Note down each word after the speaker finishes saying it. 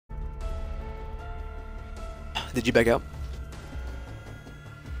Did you back out?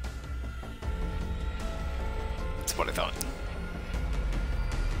 That's what I thought.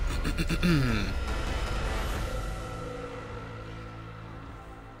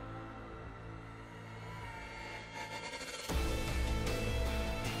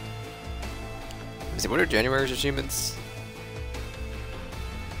 Is it what are January's achievements?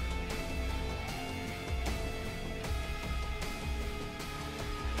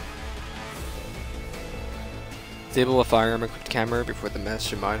 Disable a firearm equipped camera before the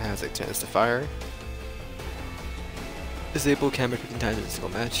master mind has a chance to fire. Disable camera 15 times in a single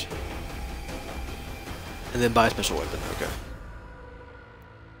match. And then buy a special weapon, okay.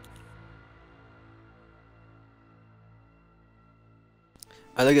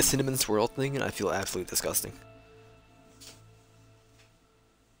 I like a cinnamon swirl thing and I feel absolutely disgusting.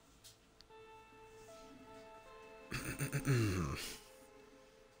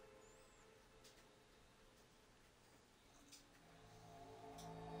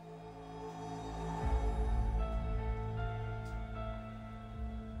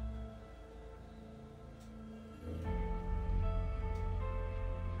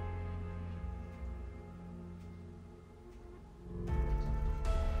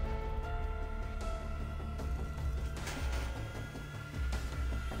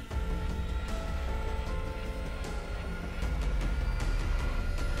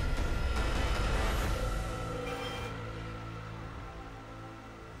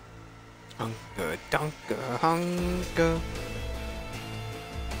 Hunka dunka hunka.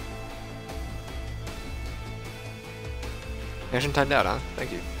 Action timed out, huh?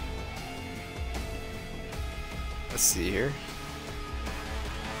 Thank you. Let's see here.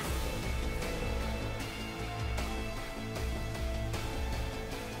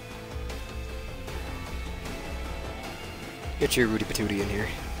 Get your Rudy Patootie in here.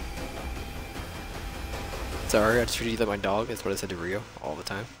 Sorry, I just treated you like my dog. That's what I said to Rio all the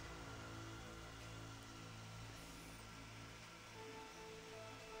time.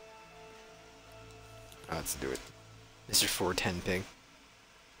 Let's do it. Mr. 410 ping.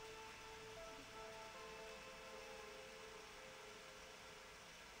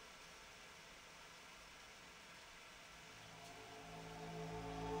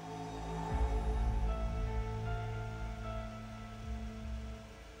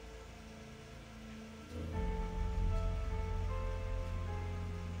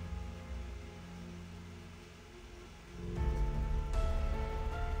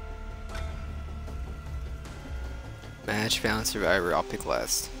 Match found survivor, I'll pick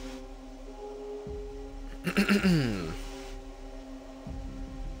last.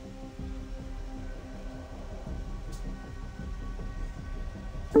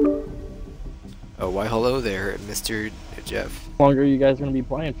 Oh, why hello there, Mr. Jeff. How long are you guys gonna be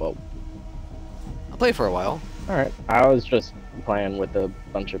playing for? I'll play for a while. Alright, I was just playing with a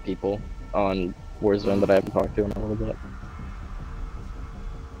bunch of people on Warzone that I haven't talked to in a little bit.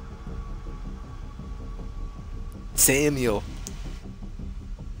 Samuel.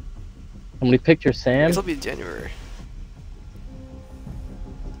 Somebody picture I Sam? guess it'll be January.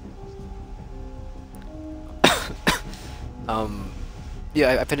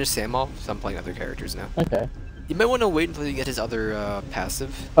 Yeah, I finished Sam off, so I'm playing other characters now. Okay. You might want to wait until you get his other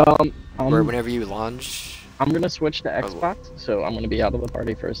passive, or whenever you launch. I'm gonna switch to Xbox, so I'm gonna be out of the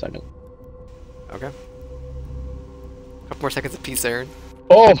party for a second. Okay. Couple more seconds of peace, Aaron.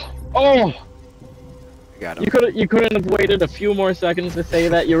 Oh! Oh! Got him. You couldn't have waited a few more seconds to say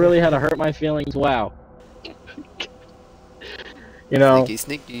that. You really had to hurt my feelings. Wow. You know, Sneaky,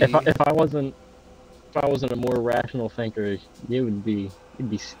 sneaky. if I wasn't a more rational thinker, you'd be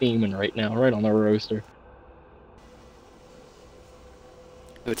steaming right now, right on the roaster.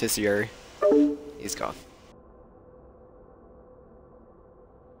 Lotisseri. He's gone.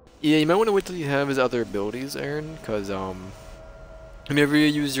 Yeah, you might want to wait till you have his other abilities, Aaron, because whenever you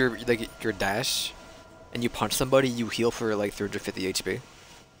use your dash and you punch somebody, you heal for like 350 HP.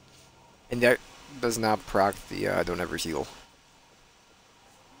 And that does not proc the don't ever heal.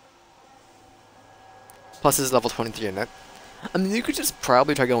 Plus is level 23 in it. I mean, you could just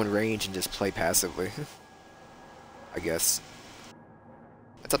probably try going range and just play passively. I guess.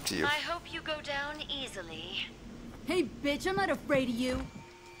 It's up to you. I hope you go down easily. Hey, bitch, I'm not afraid of you.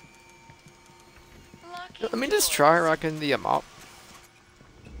 Let me just try rocking the mop.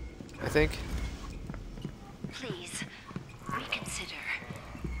 I think. Please, reconsider.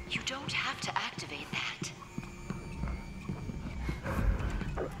 You don't have to activate that.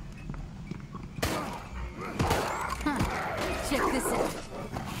 Huh. Check this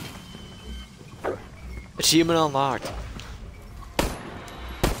out. Achievement unlocked.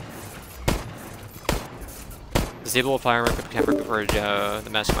 Disable a firearm equipped camera before the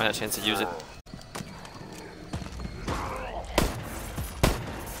mastermind has a chance to use it.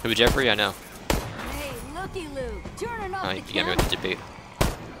 Who, Jeffrey? I know. Hey, looky Lou, turning off Oh, the you got me camera. with the debate.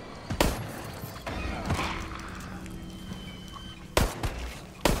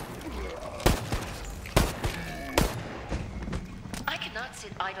 I cannot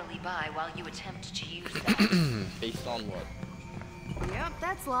sit idly by while you attempt to use that. Based on what? Yep,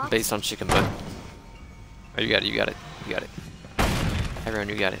 that's locked. Based on chicken butt. Oh, you got it, you got it, you got it. Everyone,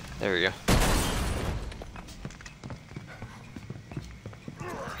 you got it. There we go.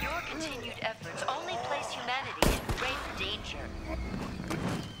 Your continued efforts only place humanity in great danger.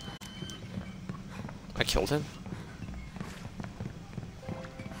 I killed him?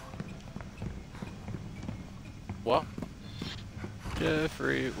 What?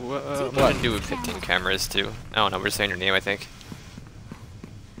 Jeffrey, what? I'm gonna do 15 cameras too. I don't know, we're just saying your name, I think.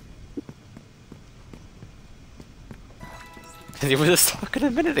 He was just talking a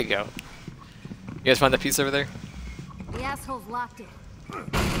minute ago. You guys find that piece over there? The assholes locked it.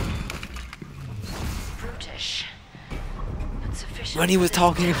 Brutish. But sufficient When he was for this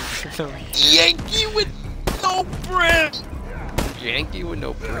talking, definitely. Yankee with no brim. Yankee with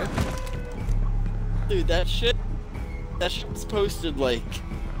no brim. Dude, that shit was posted like,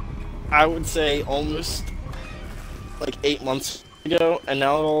 I would say almost like 8 months ago, and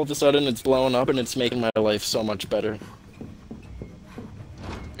now all of a sudden it's blowing up and it's making my life so much better.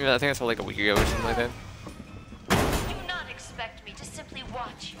 Yeah, I think that's like a week ago or something like that. Do not expect me to simply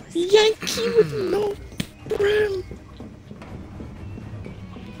watch you. Yankee with no brim.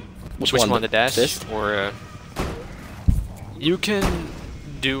 Which one, the dash Fist? or? You can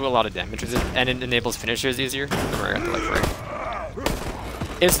do a lot of damage with it, and it enables finishers easier. Don't worry, I got the life ring.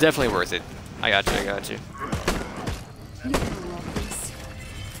 It's definitely worth it. I got you. I got you. You're gonna love this.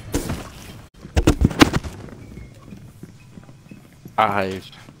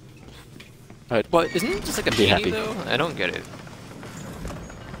 But isn't it just like a Be beanie happy. though? I don't get it.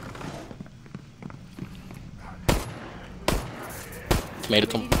 Made it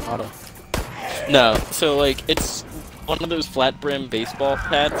to auto. No, so like it's one of those flat brim baseball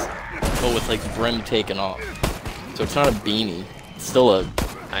hats, but with like the brim taken off. So it's not a beanie. It's still a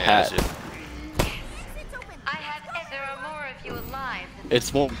I hat. got you. I have. There are more of you alive than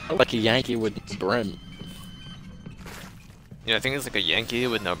It's more like a Yankee with brim. Yeah, I think it's like a Yankee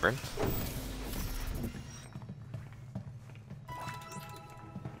with no brim.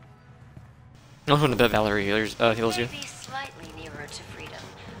 Oh, one of the Valerie heals you. maybe slightly nearer to freedom,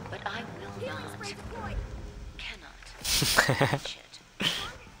 but I will not. Cannot. Reach it.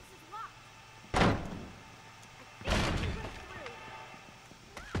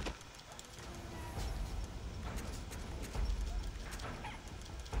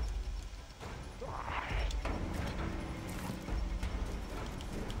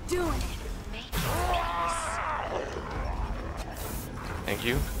 Doing it. Make peace. Thank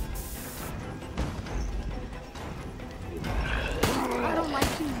you. I don't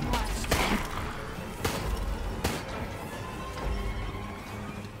like being watched.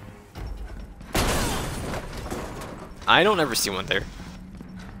 I don't ever see one there.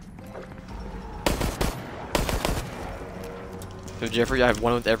 So Jeffrey, I have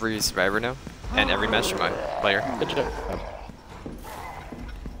one with every survivor now, and every mastermind player. Good job.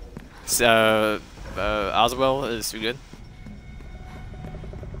 So, Oswell is too good.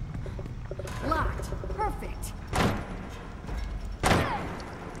 Locked. Perfect.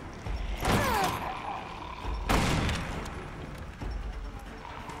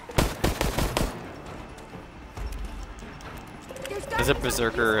 There's a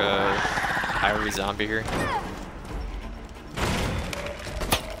berserker, Irie zombie here.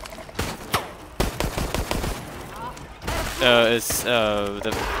 It's, the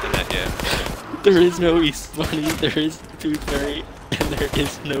net, yeah. There is no East Bunny, there is Tooth Fairy, and there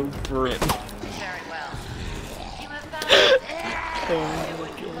is no brim. Very well. You have found do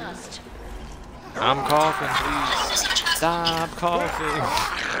what you must. I'm coughing, please. Stop coughing.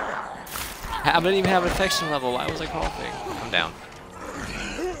 I didn't even have an infection level. Why was I coughing? I'm down.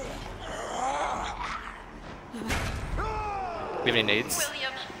 We have any nades?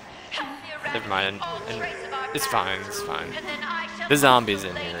 William, help me eradicate Never mind. all trace of our It's fine. It's fine. and then I shall The zombies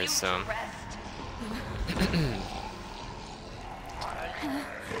in lay here, you so. to rest.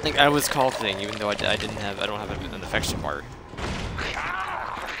 Like I was coughing, even though I don't have an infection mark.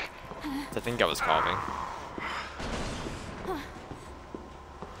 I think I was coughing.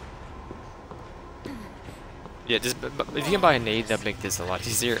 Yeah, just if you can buy a nade, that'd make this a lot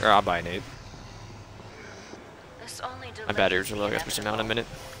easier. Or I'll buy a nade. This only My batteries are low. I gotta switch them out in a minute.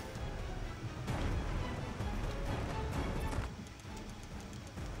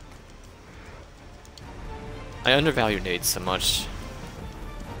 I undervalue nades so much.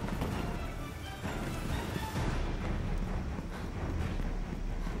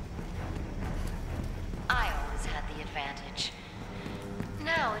 I always had the advantage.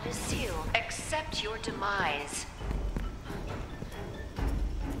 Now it is you. Accept your demise.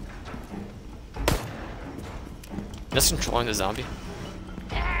 Just controlling the zombie.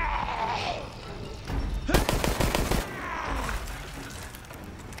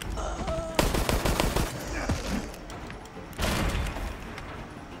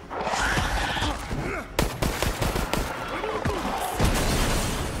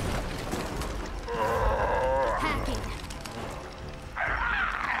 Hacking.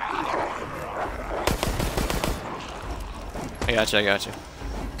 I gotcha, I gotcha.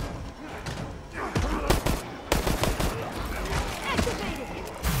 Activated.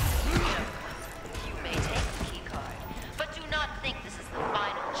 You may take the key card, but do not think this is the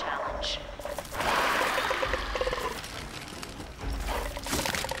final challenge.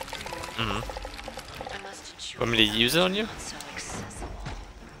 I must ensure Want me to use it on you? so accessible.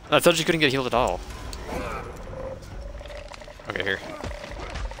 I thought you couldn't get healed at all. Okay, here.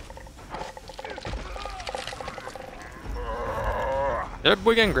 They're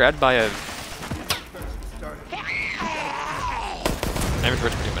getting grabbed by a...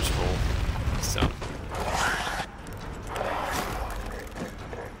 Inventory's pretty much full, so...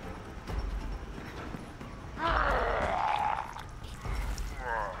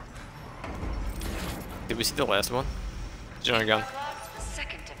 Did we see the last one? Join gun. Lost the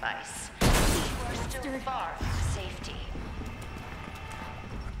second device. You are still far from safety.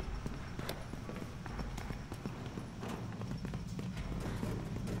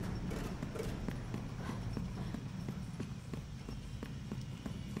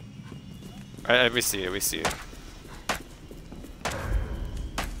 We see it, we see it.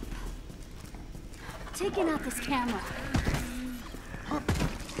 Taking out this camera.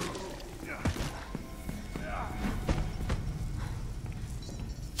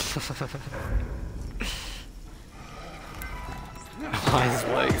 On his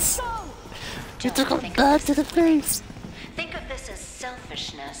legs. He took him back to the face. Think of this as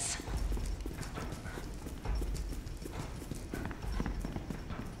selfishness.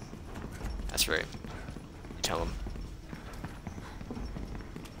 That's right. Tell him.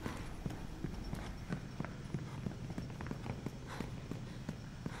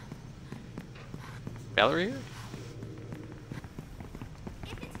 Valerie here?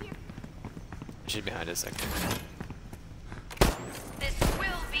 She's behind us, okay. This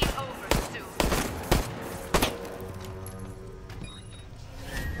will be over soon.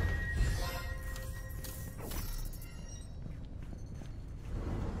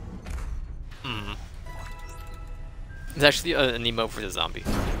 It's actually an emote for the zombie.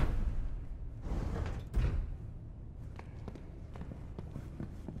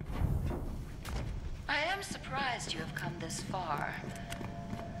 I am surprised you have come this far.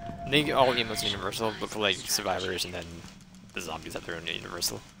 I think all emotes are universal, but for like survivors and then the zombies have their own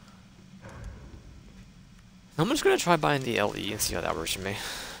universal. I'm just gonna try buying the LE and see how that works for me.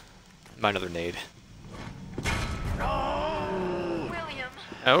 Buy another nade. William,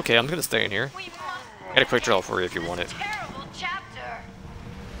 Oh, okay, I'm gonna stay in here. we must Got a quick draw for you if you want it. terrible chapter.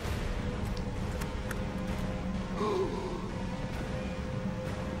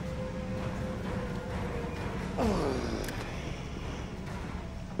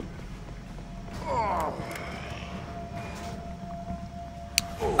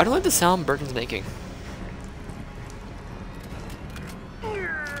 I don't like the sound Birkin's making.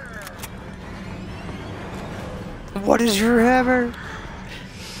 What is your hammer?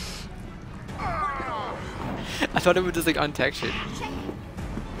 I thought it was just like untextured.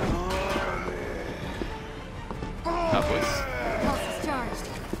 Oh, boys. Pulse is charged.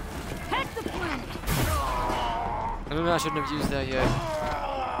 Hack the planet. I shouldn't have used that yet.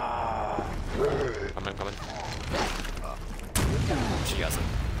 I'm coming. She got some.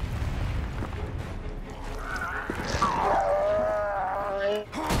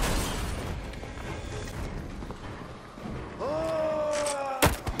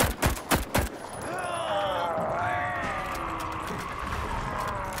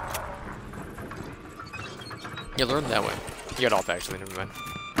 You learned that way. You got off actually, never mind.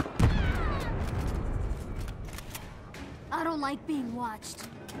 I don't like being watched.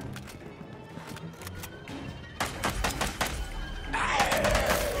 Your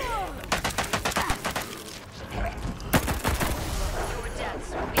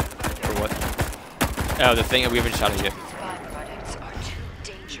deaths will be further. For what? Oh, the thing that we haven't shot at yet. These byproducts are too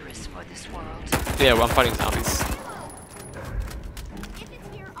dangerous for this world. Yeah, well, I'm fighting zombies. If it's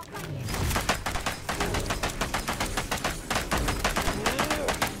here, I'll find it.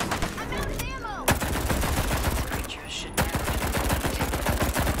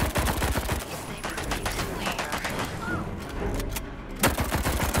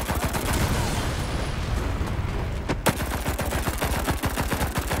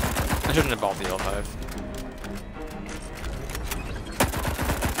 I shouldn't have bought the L5.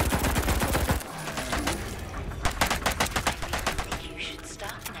 I think you should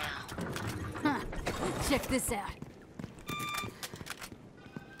stop now. Huh. Check this out.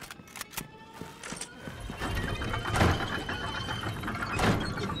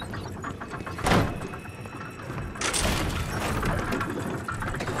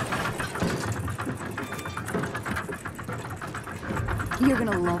 You're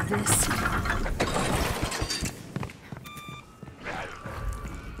gonna love this.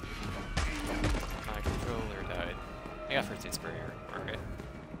 My controller died. I got first aid spray here. Okay.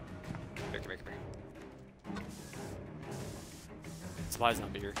 Come here. Supplies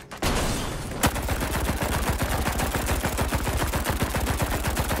not here.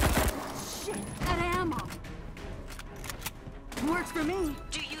 Shit, that ammo. Works for me.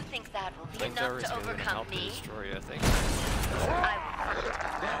 Do you think that will be Flamethrower enough is to really gonna overcome help to me? destroy you, I think.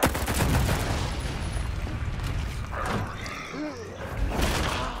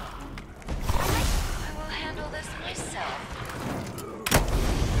 I will handle this myself.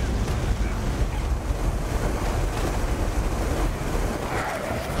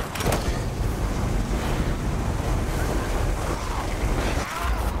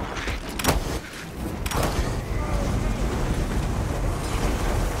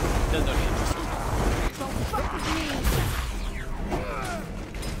 There's no need to shoot. Don't fuck with me.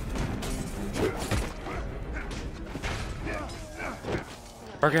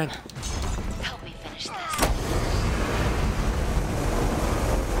 Again. Help me finish this.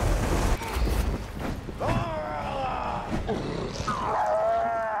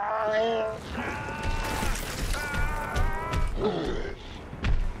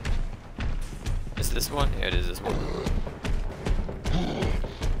 Is this one? Yeah, it is this one.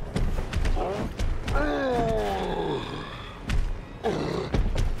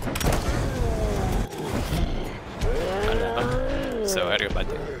 So I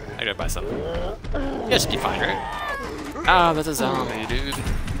gotta buy something. Yeah, should be fine, right? Ah, that's a zombie, dude. Get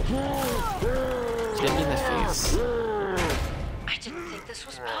me in the face. I didn't think this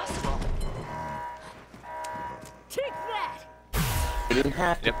was possible. Take that. You didn't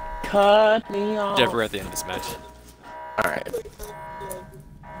have to Yep. cut me off. Jeff, we're at the end of this match. Alright.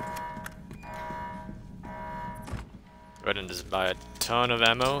 Go ahead and just buy a ton of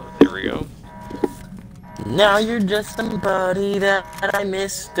ammo. There we go. Now you're just somebody that I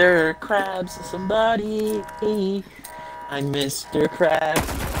Mr. Krabs. Somebody. I'm Mr.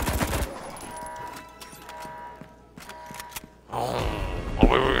 Krabs. Oh,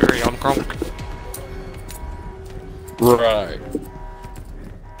 wait, I'm crunk. Right.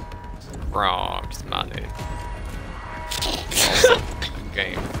 Wrong, it's my name. Also,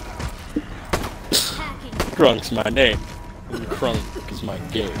 game. Hacking. Crunk's my name. And Crunk is my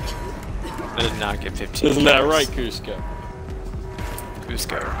game. I did not get 15. Isn't that kills. right, Cusco?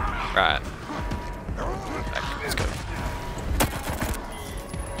 Cusco. Right. Back to Cusco.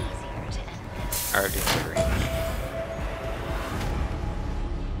 Easier to end this. I already agree.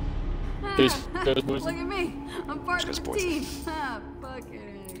 Cusco's boys. Look at me. I'm part Just of goes the poison. team. Ah,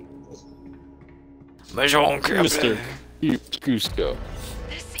 fucking Mission Mr. Cusco.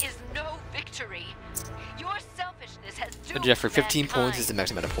 This is no victory. Your selfishness has So doomed Jeff, for 15 points mankind. is the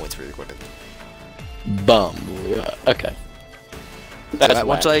maximum amount of points for recording. Bum. Okay. That's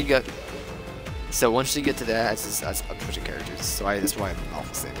Once whack. I get, so once you get to that, I'm switching characters. So that's why I'm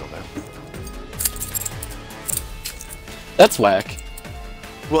off Samuel now. That's whack.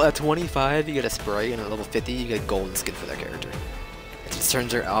 Well, at 25 you get a spray, and at level 50 you get golden skin for that character. It just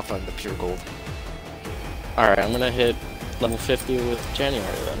turns her off on the pure gold. Alright, I'm gonna hit level 50 with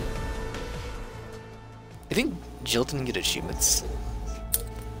January then. I think Jill didn't get achievements.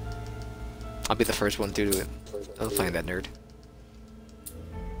 I'll be the first one to do it. I'm playing that nerd.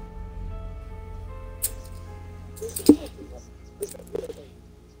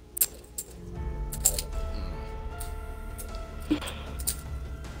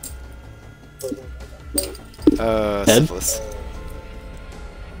 Ed? Syphilis.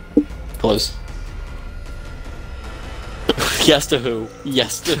 Close. Yes to who?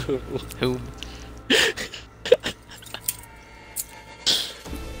 Yes to who? Whom?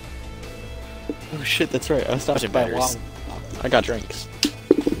 Oh shit, that's right. I stopped Bunch of by a while. betters. I got drinks.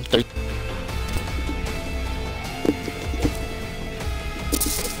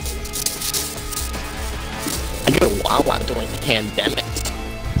 I go to Wawa during the pandemic.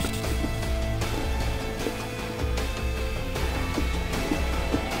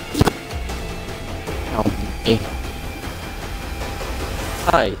 Help me.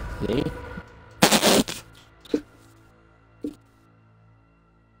 Hi, me.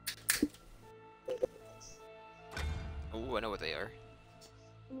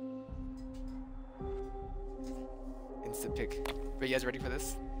 Instant pick. Are you guys ready for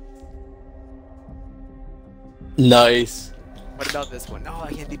this? Nice. What about this one? No,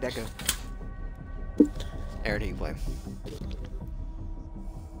 I can't be Becca. Aaron, who you play?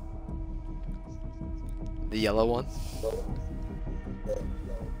 The yellow one?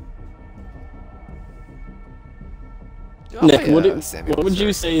 Oh, Nick, yeah, what would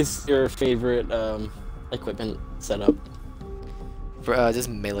you say is your favorite equipment setup? For just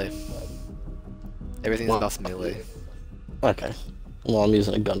melee. Everything's Wow. about melee. Okay. Well, I'm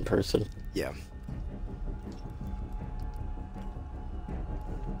using a gun person. Yeah.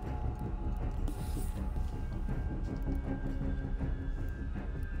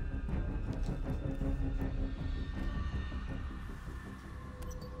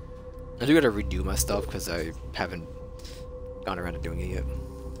 I do gotta redo my stuff because I haven't gone around to doing it yet.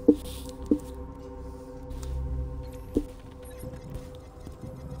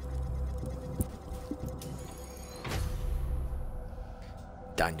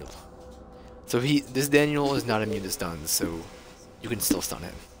 Daniel. So this Daniel is not immune to stuns, so you can still stun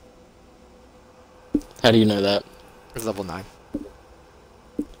it. How do you know that? It's level 9.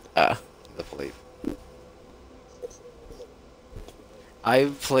 Ah. Level 8.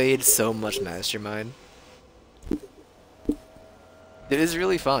 I've played so much Mastermind. It is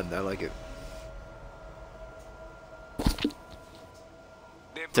really fun. I like it.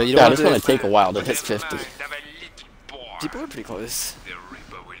 So you don't Yeah, have it's to. gonna take a while to hit 50. People are pretty close.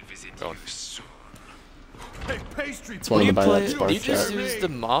 Oh. It's one of the buy that Do spark you just shot. use the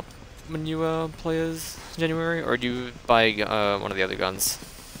mop when you play as January, or do you buy one of the other guns?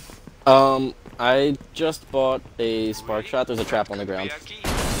 I just bought a spark shot. There's a trap on the ground.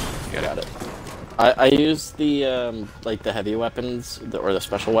 Got Got it. I use the like the heavy weapons or the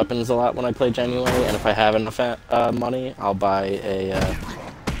special weapons a lot when I play January, and if I have enough money, I'll buy a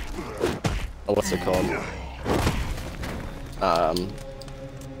what's it called?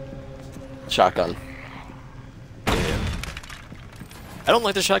 Shotgun. I don't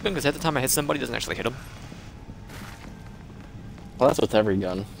like the shotgun because at the time I hit somebody, it doesn't actually hit them. Well, that's with every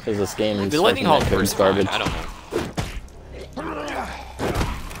gun, because this game is The lightning hawk is garbage. I don't know.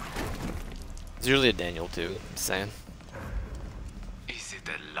 It's usually a Daniel too. Just saying.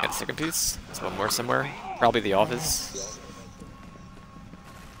 Got a second piece. There's one more somewhere. Probably the office.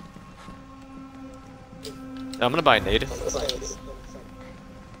 I'm gonna buy a nade.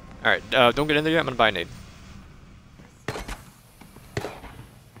 Alright, don't get in there yet. I'm gonna buy a nade.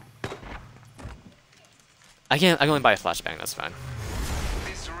 I can only buy a flashbang. That's fine.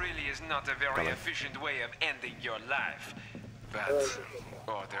 This really is not a very efficient way of ending your life. But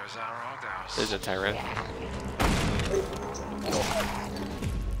orders are orders. There's a tyrant.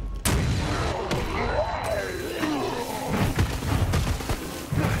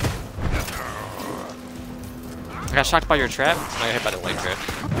 I got shocked by your trap. I got hit by the light trap.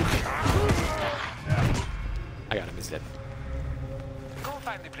 I got him. He's dead. Go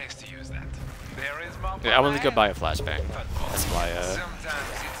find a place to use that. There is more. Yeah, I wanted to go buy a flashbang. That's why.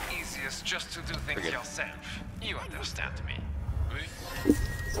 Sometimes it's easiest just to do things Forget it. yourself. You understand me?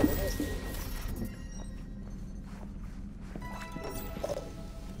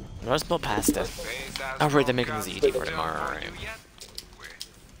 No, let's build past it. Oh, right, they're making this easy for tomorrow. Right.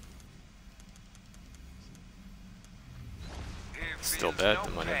 Still bad,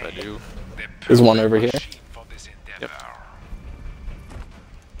 the money if I do. There's one over here. Yep.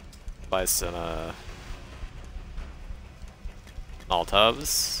 Buy some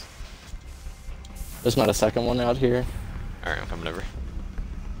Molotovs. There's not a second one out here. Alright, I'm coming over.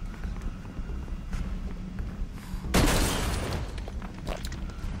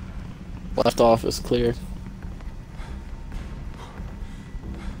 Left office cleared.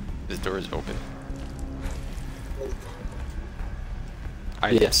 This door is open.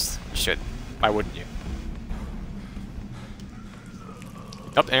 Yes. You should. Why wouldn't you?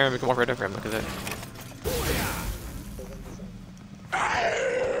 Oh, Aaron, we can walk right over him. Look at that.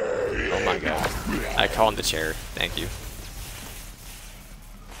 Oh my god. I call him the chair. Thank you.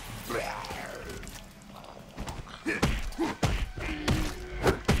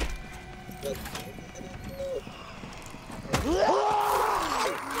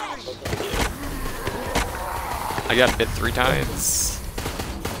 I got bit 3 times.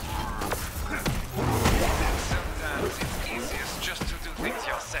 Sometimes it's easiest just to do things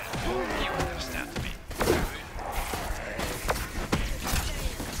yourself. You understand me?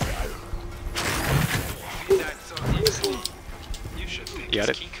 You died so easily. You should take You got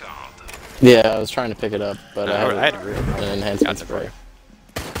this it? key card. Yeah, I was trying to pick it up, but I I had had room. an enhancement Got it. spray.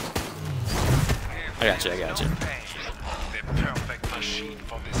 I got you. The perfect machine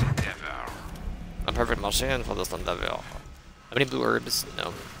for perfect machine for this endeavor. How many blue herbs?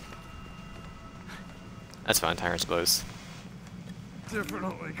 No. That's fine, Tyrant's blows.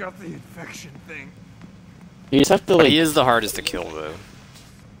 Definitely got the infection thing. You just have to But like. he is the hardest to kill, though.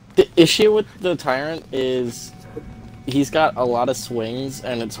 The issue with the Tyrant is he's got a lot of swings,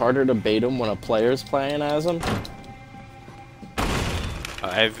 and it's harder to bait him when a player's playing as him.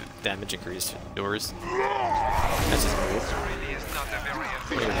 I have damage increased doors. That's just weird. This really is not a very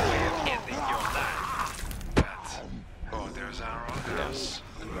efficient way of ending your life. But orders are orders.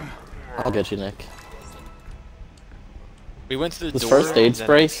 I'll get you, Nick. We went to the This door. first aid and then-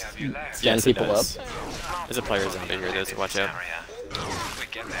 spray Have you left? stand Yes, it people up. does. There's a player zombie here, though, so watch out. We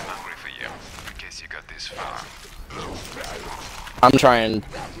get them hungry for you, in case you got this far. I'm trying.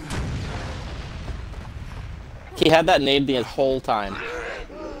 He had that nade the whole time.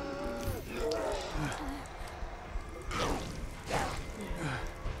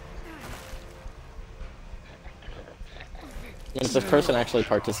 And if this person actually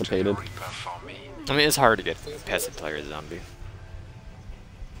participated. Reaper for me. I mean, it's hard to get past a player zombie.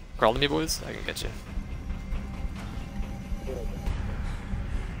 Crawl to me, boys. I can get you.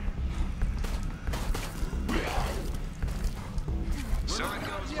 So it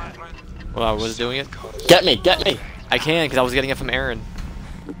goes, my friend. Well, I was doing it. Get me, get me! I can, because I was getting it from Aaron.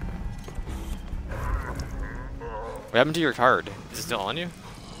 What happened to your card? Is it still on you?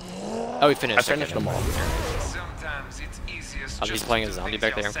 Oh, we finished. I finished them all. Sometimes it's easiest He's just playing a to do zombie things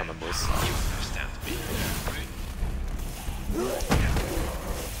back there. I'm yourself. coming, boys. You understand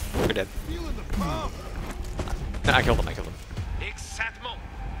me? We're dead. No, I killed him. I killed him. Exactement.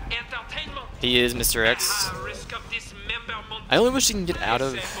 Entertainment. He is Mr. X. At the risk of dismemberment. I only wish you can get out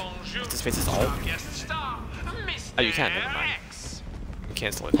of Say bonjour the spaces to all. our guest star, Oh, you can, never Mr. mind. X.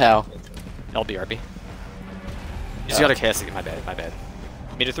 Cancel it. How? LBRB. You just gotta cast it. My bad. My bad.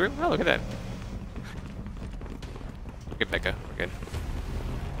 Made it through? Oh, look at that. We're good, Becca. We're good.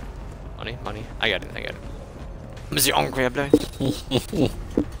 Money, money. I got it. I got it. Monsieur Incroyable.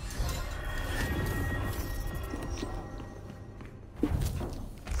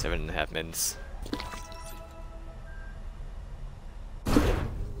 7.5 minutes.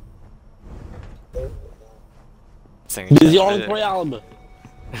 Saying Vision Incroyable!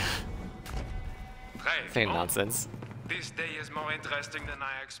 Très saying bon. nonsense. This day is more interesting than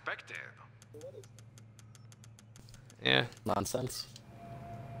I expected. Yeah. Nonsense.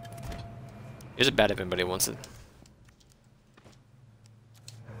 Here's a bad if anybody wants it.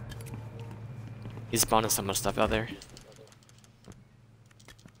 He's spawning so much stuff out there.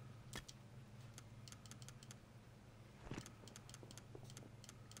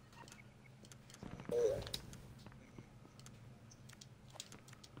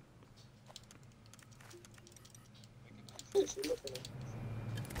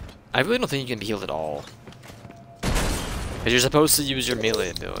 I really don't think you can be healed at all. Because you're supposed to use your melee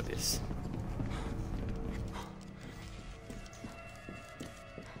abilities.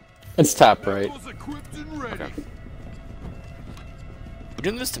 It's top right. Okay. We're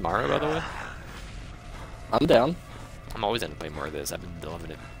doing this tomorrow, by the way. I'm down. I'm always gonna play more of this. I've been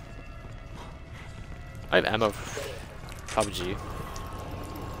loving it. I have ammo for PUBG.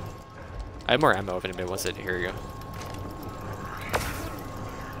 I have more ammo if anybody wants it. Here you go.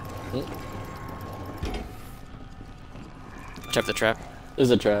 Trap the trap.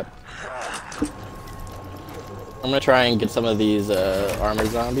 There's a trap. I'm gonna try and get some of these armor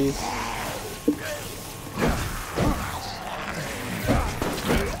zombies. You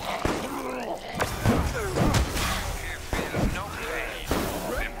feel no pain.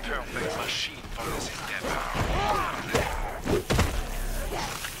 The perfect machine for this endeavor.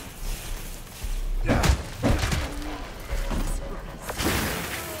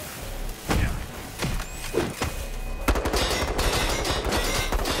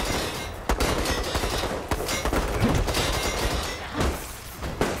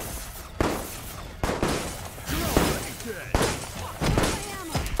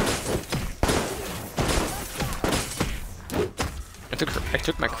 I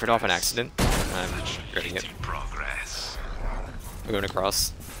took my crit off on accident. I'm regretting it. In progress. We're going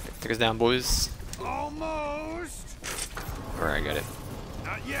across. Take us down, boys. Almost. Alright, I got it.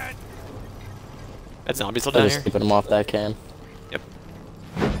 Not yet. That zombie still I'm down just here? keeping them off that can. Yep.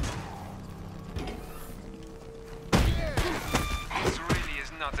 This really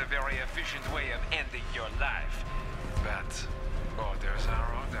is not a very efficient way of ending your life. But orders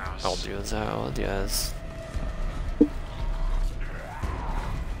are orders. Oh, Dios, oh, Dios.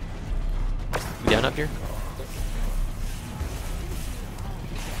 You down up here?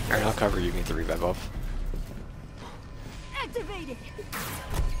 Alright, I'll cover you. You can get the revive off. Activated.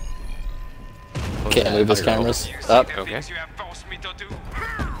 Oh, Can't move his cameras. Up. Okay. Things you have forced me to do.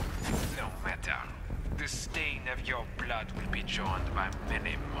 No matter. The stain of your blood will be joined by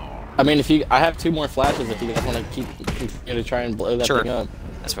many more. I mean, I have 2 more flashes if you guys want to continue to try and blow that Sure. thing up.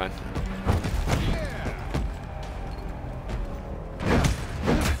 That's fine.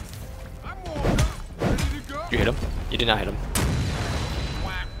 You hit him? You did not hit him.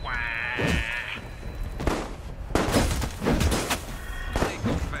 Wah, wah. I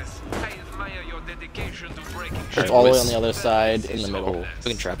confess, I admire your dedication to breaking It's Alright, all the way boys. on the other side in the middle.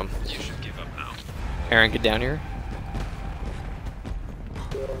 We can trap him. You should give up now. Aaron, get down here.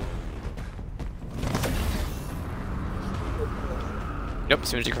 Yep, as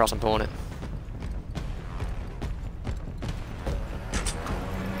soon as you cross, I'm pulling it.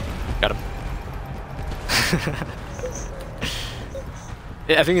 Got him.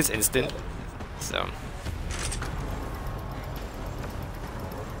 Yeah, I think it's instant. So.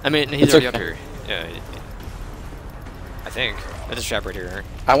 I mean, he's It's already okay. up here. Yeah. I think. There's a trap right here, Aaron.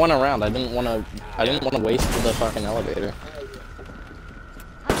 I went around. I didn't want to waste the fucking elevator.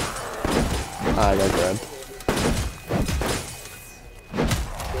 I got grabbed.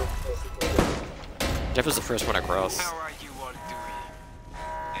 Jeff was the first one across. How are you all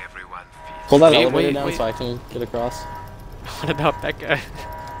doing? Everyone feels Pull that Wait, elevator wait, down wait. so I can get across. What about Becca?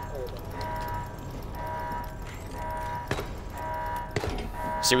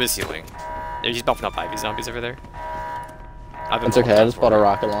 She was healing. Yeah, she's buffing up Ivy zombies over there. I've been It's okay. pulling I down just for bought a her.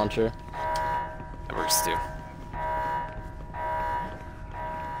 rocket launcher. That works too.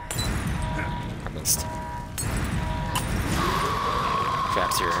 I missed.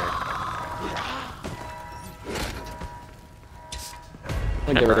 Traps here.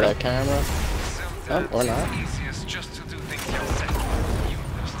 I'll get rid of that camera. sometimes or not. it's easiest just to do things yourself. You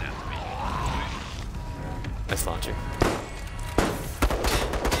understand me. Nice launcher.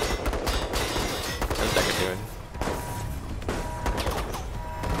 How's Becca doing?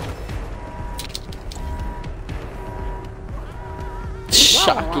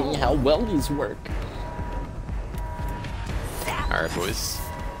 Shocking how well these work. Alright, boys.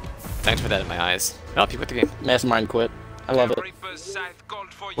 Thanks for that in my eyes. I'll help you with the game. Mastermind quit. I love it. Reaper's scythe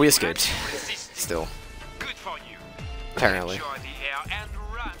called for We you escaped. and resisted. Still. Good for you. Apparently. Enjoy the air and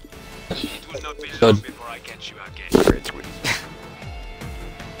run. It will not be long Good. before I catch you again. Rage quit.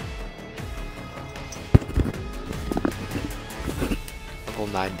 Level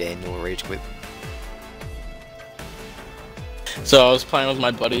 9 Daniel rage quit. So I was playing with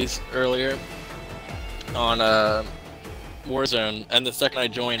my buddies earlier on Warzone, and the second I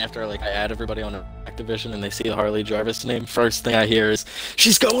join, after I add everybody on Activision and they see the Harley Jarvis name, first thing I hear is,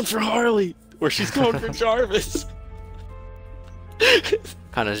 "She's going for Harley!" or "She's going for Jarvis!"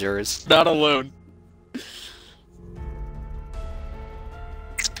 Connoisseurs. Not alone.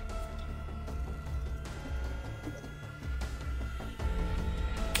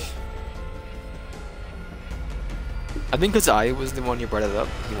 I think because I was the one who brought it up,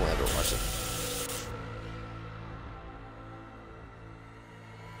 he won't ever watch it.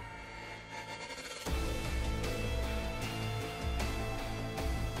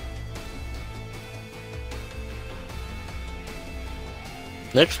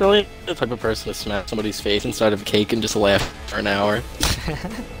 Nick's really the type of person to smash somebody's face inside of a cake and just laugh for an hour.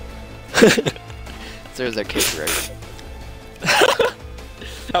 There's that cake right.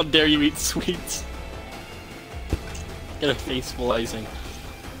 How dare you eat sweets? Get a face full icing.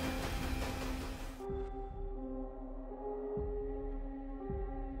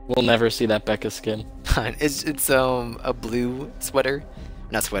 We'll never see that Becca skin. It's a blue sweater,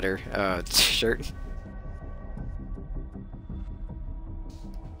 not sweater, shirt.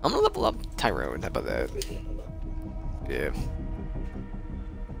 I'm gonna level up Tyrone. How about that? Yeah.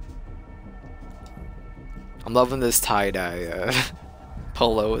 I'm loving this tie-dye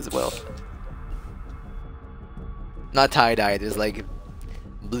polo as well. Not tie-dye. There's like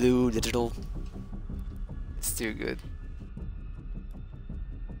blue digital. It's too good.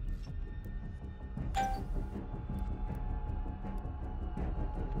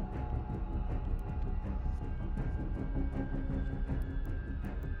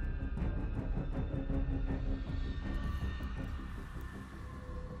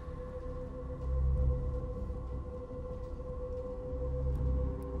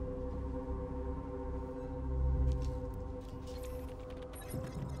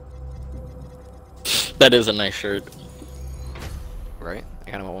 That is a nice shirt. Right? I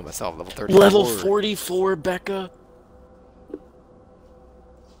kind of want one myself. Level 30. Level 44, Becca.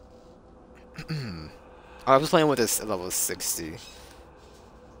 I was playing with this at level 60.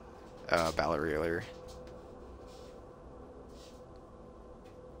 Battle earlier.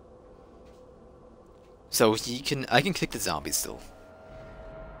 So I can kick the zombies still.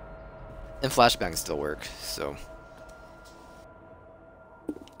 And flashbangs still work, so.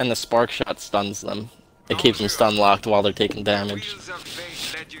 And the spark shot stuns them. It keeps them stun locked while they're taking damage. Wheels of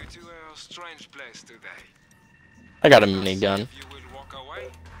fate led you to a strange place today. I got a minigun. You will walk away.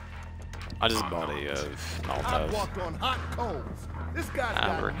 I just bought a I've Molotov. walked on hot coals. This guy's I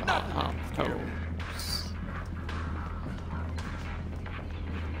got work on nothing. hot coals.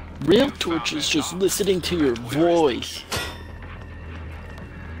 Real Torch is just listening to your voice.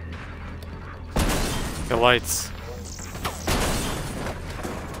 The lights.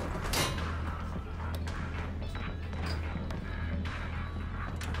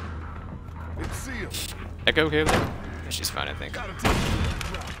 It's sealed. Echo okay over there? Yeah, she's fine, I think. Gotta take it.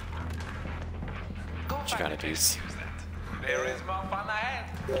 Go She back kinda and does. use that. There is more fun ahead.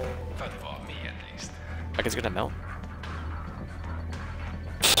 But for me at least. Like it's gonna melt.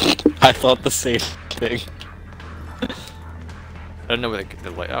 I thought the same thing. I don't know where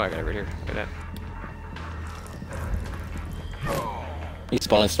the light. Oh, I got it right here. Look at that. He's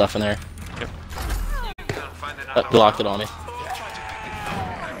spawning stuff in there. Yep. Can't find another Blocked it on me.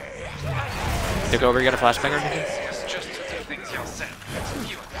 Take over. You got a flashbang or anything? It's just to do things yourself.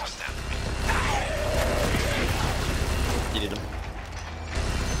 You understand. You did them.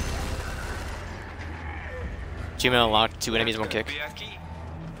 Achievement unlocked. 2 enemies, 1 kick. Be a key.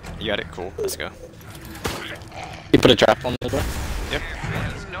 You got it. Cool. Let's go. You put a trap on the door? Yep.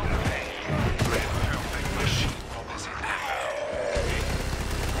 There's no way. Perfect machine for this attack.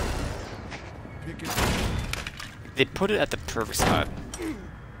 Pick it. They put it at the perfect spot.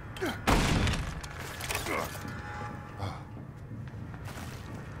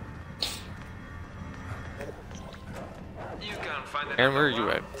 You can't find Aaron, where are another you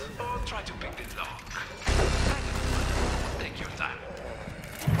at? one, or try to pick the lock. Take your time.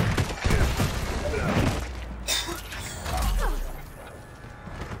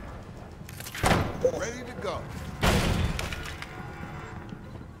 Ready to go.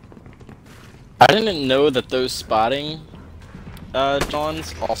 I didn't know that those spotting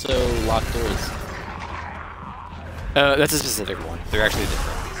Johns also lock doors. That's a specific one. They're actually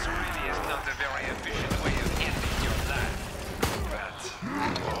different. This really is not a very efficient way of ending your life. But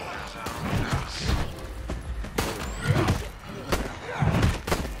there's our house.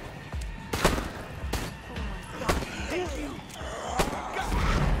 Taking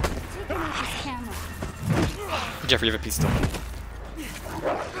out this camera. Jeffrey, you have a pistol.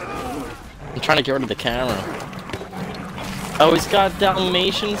 I'm trying to get rid of the camera. Oh, he's got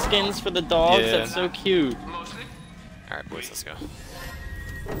Dalmatian skins for the dogs? Yeah. That's so cute. Mostly. Alright, boys, let's go.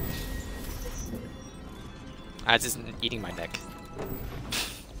 I was just eating my neck.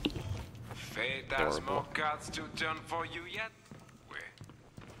 Fate has Adorable. more cards to turn for you yet.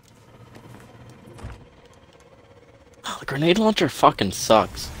 The grenade launcher fucking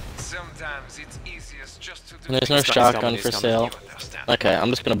sucks. Sometimes it's easiest just to do And there's no He's coming, shotgun he's for coming. sale. you understand. Okay, I'm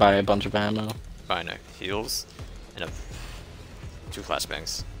just gonna buy a bunch of ammo. Buying a heals and 2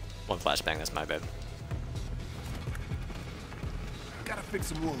 flashbangs. 1 flashbang, that's my bad. Gotta fix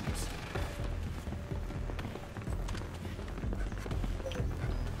some wounds.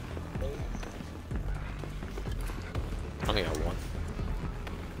 I only got 1.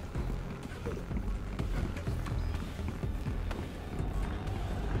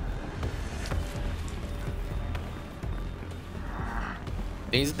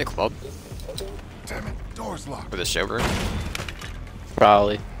 He's in the club Damn it, door's locked. or the showroom.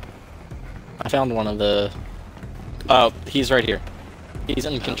 Probably. I found one of the... Oh, he's right here. He's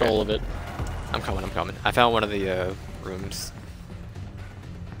in control of it. I'm coming, I'm coming. I found one of the rooms.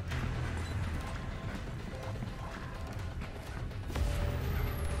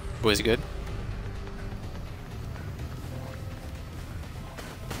 Was it good?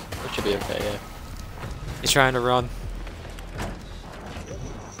 It should be okay, yeah. He's trying to run.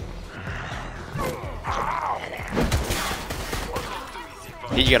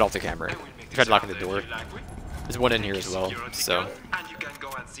 You got off the camera. He tried locking the door. There's one in here as well, so. And you can go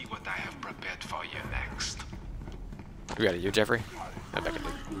and see what I have prepared for you next. We got it, you, Jeffrey? I'm back at you.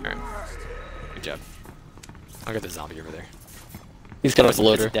 Alright. Good job. I'll get the zombie over there. He's got It's a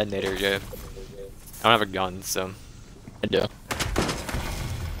loader. a detonator, yeah. I don't have a gun, so. I do. Good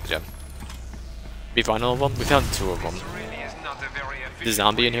job. We found all of them? We found 2 of them. Really is not a very efficient The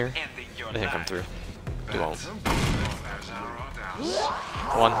zombie in way here? of ending your I think come life. through. He won't. There's our roadhouse.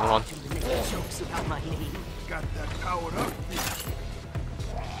 One. Jokes about my name. Got that powered up.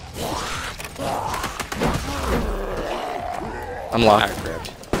 I'm locked. Alright, grabbed.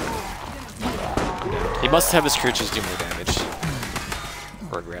 He must have his creatures do more damage.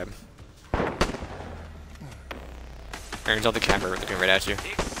 Or grab. Aaron's on the camera looking right at you.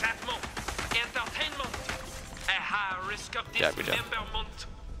 Exactement. Entertainment. A high risk of Yeah, good job. dismemberment.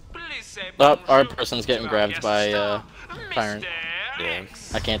 Please say Oh, our bonjour person's getting to our grabbed guest by star, Tyrant. Mr. Yeah.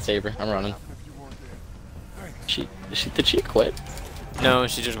 X. I can't save her. I'm running. Did she quit? No,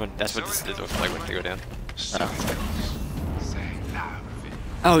 she just went. That's what this looks like when they go down.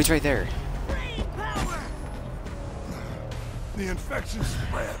 Oh, he's right there. The infection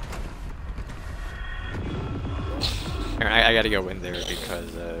spread. Aaron, I gotta go in there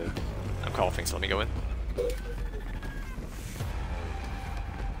because I'm coughing, so let me go in.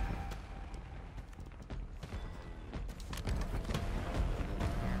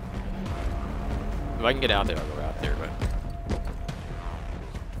 If I can get out there, I'll go out there, but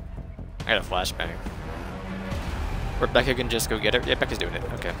I got a flashbang. Rebecca can just go get her. Yeah, Becca's doing it.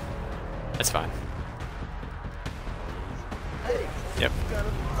 Okay, that's fine. Yep, Done,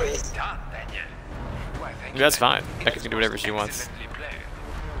 Daniel. Why, thank you, that's Daniel. fine. It Becca can do whatever was she wants. excellently played.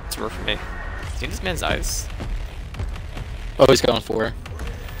 It's work for me. See this man's eyes? Oh, he's going for her.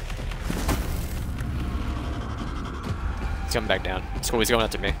 He's coming back down. It's cool. He's going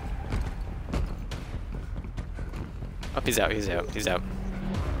after me. Oh, he's out. He's out. He's out.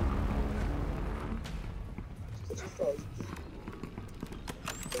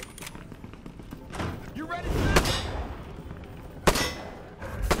 You ready?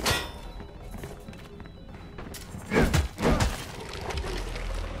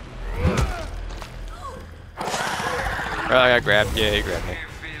 Oh, I got grabbed. Yeah, he grabbed me. It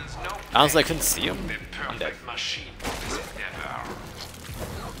feels no Honestly, I couldn't see him. the I'm dead. perfect machine for this endeavor.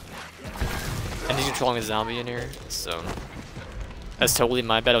 And he's controlling a zombie in here, so that's totally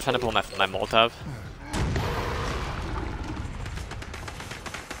my bad. I was trying to pull my Molotov.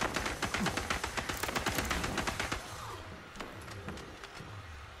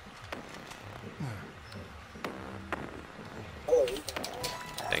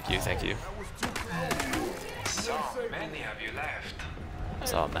 Thank you, thank you. So many of you left.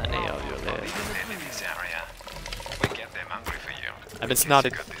 So many of you live. Enemies area. We get them hungry for you. I've been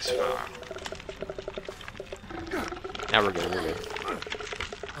snotted. Got this far. Now we're good, we're good.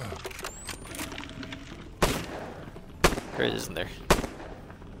 There it is in there.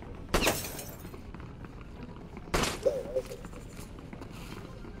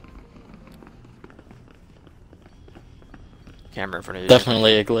 Camera in front of you.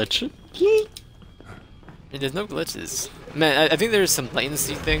 Definitely a glitch. Yeah, there's no glitches. Man, I think there's some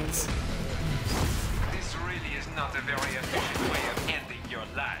latency things. This really is not a very efficient way of ending your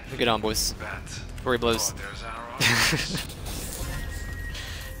life. Get on, boys. But Before he blows. orders are orders.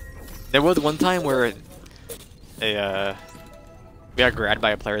 There was one time where we got grabbed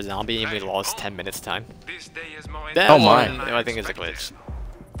by a player zombie and we lost 10 minutes time. This day is more That Oh my. one, I think, is a glitch.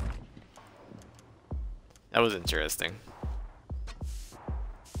 That was interesting.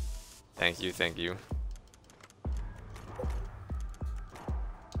 Thank you, thank you.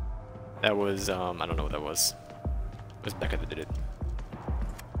 That was, I don't know what that was. It was Becca that did it.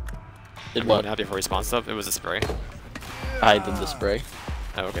 Did Everyone what? out before respawn stuff? It was a spray. I did the spray.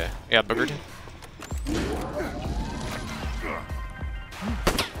 Oh, okay. Yeah, boogered.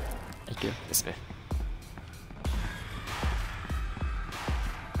 Thank you. Miss me.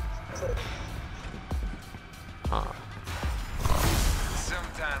 Huh.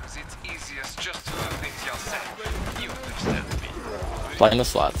 Sometimes it's easiest just to do things yourself. You understand me. Playing the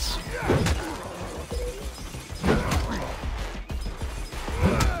slots.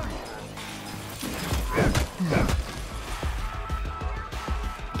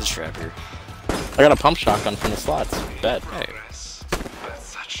 There's a trap here. I got a pump shotgun from the slots. Bet. Progress, but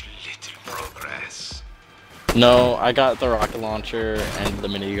such little progress. No, I got the rocket launcher and the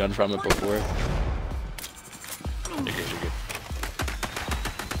minigun from it before. You're good, you're good.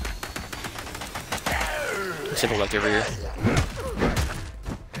 Simple left over here.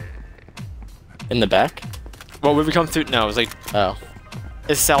 In the back? Well, when we come through, no, it was like, Oh.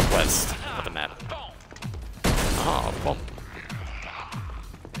 it's southwest of the map. Oh, bump.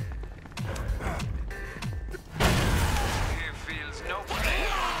 It feels no pain.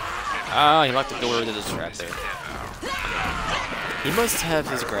 Ah, he locked the door to this trap there. He must have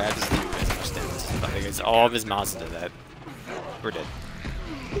his grabs too, as I understand. I think it's all of his mods into that. We're dead.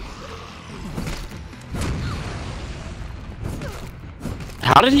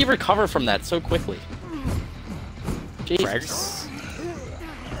 How did he recover from that so quickly? Jesus.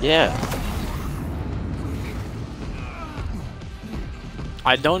 Frags? Yeah.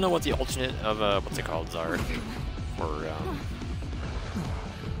 I don't know what the alternate of, what's it called, are. For,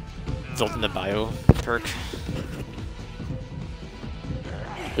 the alternate bio perk.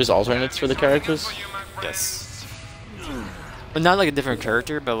 There's alternates for the characters? Yes. But not like a different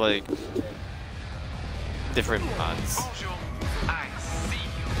character, but like different mods. Bonjour, I see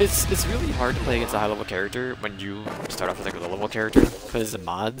you. It's really hard to play against a high level character when you start off with like a low level character, because the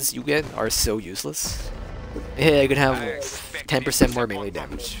mods you get are so useless. Yeah, I could have 10% more melee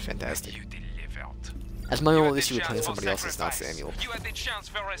damage. Fantastic. You delivered. That's my You only had the issue with playing chance for somebody else that's not sacrifice. Samuel. You had the chance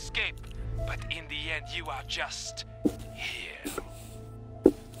for escape, but in the end, you are just here.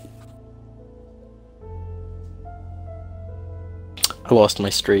 I lost my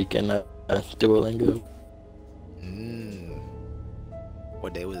streak in Duolingo.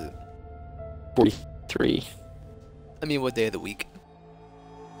 What day was it? 43. I mean, what day of the week?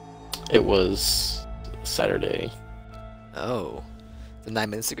 It was Saturday. Oh, 9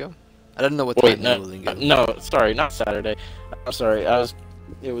 minutes ago? I don't know what Wait, time no, Duolingo. no, sorry, not Saturday. I'm sorry,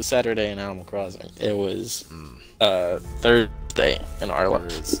 it was Saturday in Animal Crossing. It was, Thursday in Arla.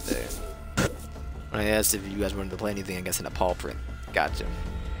 Thursday. When I asked if you guys wanted to play anything, I guess in a paw print. Gotcha.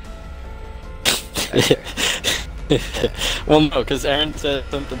 Well, no, because Aaron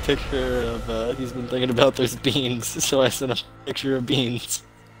sent a picture of, he's been thinking about those beans, so I sent a picture of beans.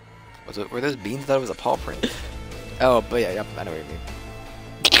 Were those beans? I thought it was a paw print. Oh, but yeah, yep, I know what you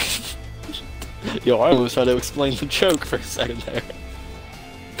mean. Yo, I almost had to explain the joke for a second there.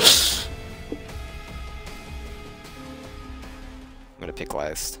 I'm gonna pick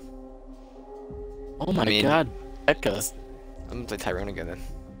last. Oh my mean- god, Becca. I'm gonna play Tyrone again then.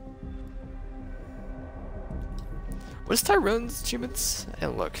 What is Tyrone's achievements? I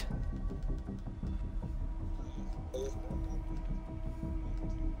didn't look.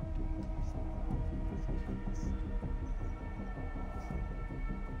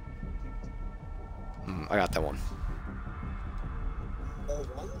 I got that one.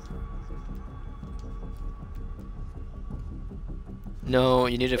 No,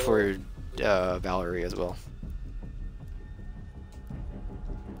 you need it for Valerie as well.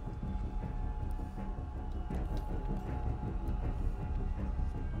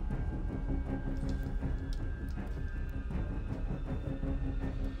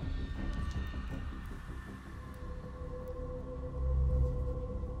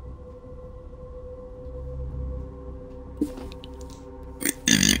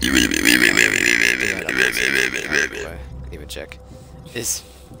 Couldn't even check. Is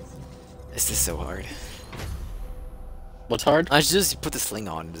this so hard? What's hard? I should just put the sling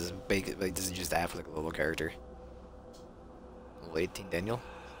on and just make it like doesn't just act like a little character. Level 18 Daniel.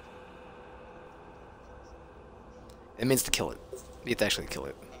 It means to kill it. You have to actually kill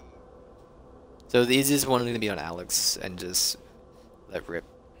it. So the easiest one is gonna be on Alex and just let rip,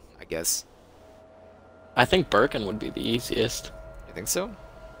 I guess. I think Birkin would be the easiest. You think so?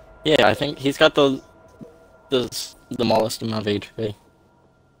 Yeah, I think he's got the smallest amount of HP.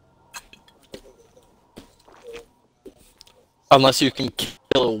 Unless you can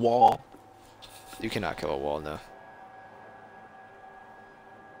kill a wall. You cannot kill a wall, no.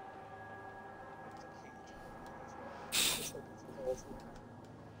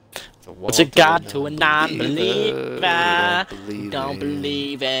 What's a god to a non-believer? Don't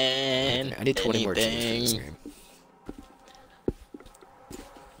believe in I need 20 more teams for this anything. game.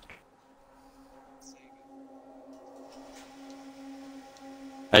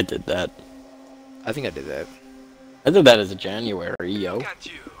 I did that. I think I did that. I did that as a January, yo. Got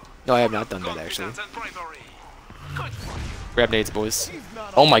you. No, I have not done that actually. Confidence and bravery. Good for you. Grab nades, boys.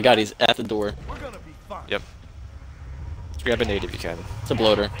 Oh my god, he's at the door. We're gonna be fine. Yep. Grab a nade if you can. It's a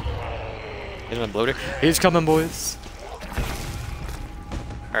bloater. He's on bloater. He's coming, boys.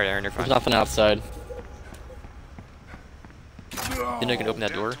 Alright, Aaron, you're fine. There's nothing outside. You know you can open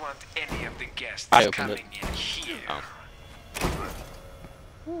that door? Don't want any of the guests I opened coming in here. Oh.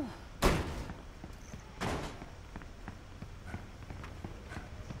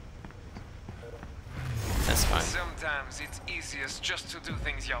 That's fine. Sometimes it's easiest just to do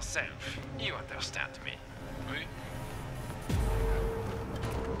things yourself. You understand me. Oui?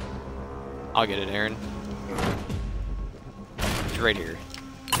 I'll get it, Aaron. It's right here.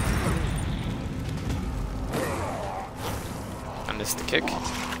 I missed the kick.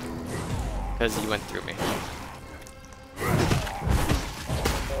 Because he went through me.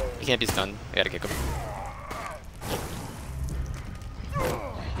 He can't be stunned. I gotta kick him.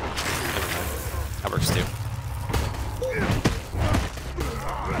 That works too.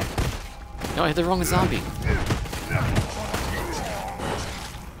 No, I hit the wrong zombie.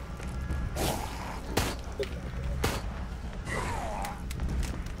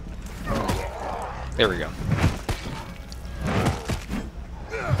 There we go.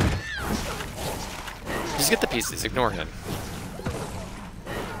 Just get the pieces, ignore him.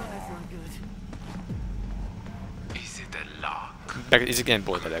 Is it a lie? Becca, he's getting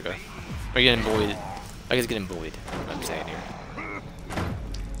bullied by that guy. Or getting bullied. I guess getting bullied. What I'm saying here.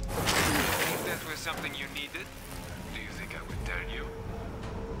 If that was something you needed, do you think I would tell you?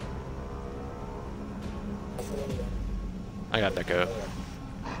 I got Becca.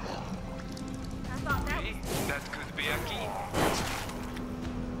 Hey, that could be a key.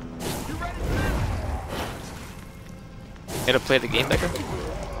 You gotta play the game, Becca?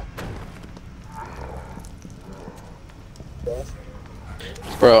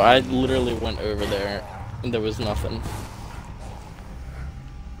 Bro, I literally went over there and there was nothing.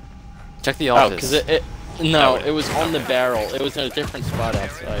 Check the Oh, office. cause it was on the barrel. It was in a different spot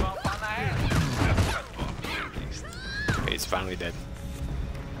outside. Okay, he's finally dead.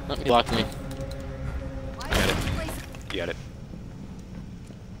 Let me block me. I got it. You got it.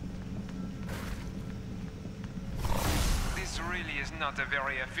 This really is not a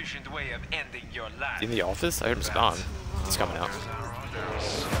very efficient way of ending your life. In the office? I heard him spawn. He's coming out.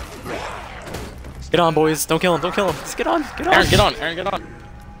 Get on, boys. Don't kill him. Don't kill him. Just get on. Get on. Aaron, get on. Aaron, get on.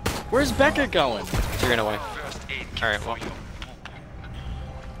 Where's Becca going? You're gonna win. First aid kit Alright, for well. you.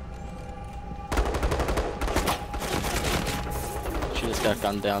 She just got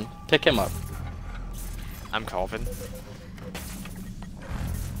gunned down. Pick him up. I'm coughing.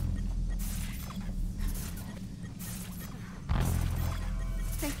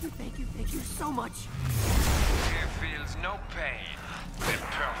 Thank you so much. He feels no pain. The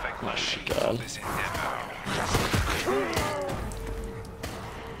perfect machine for God. this endeavor.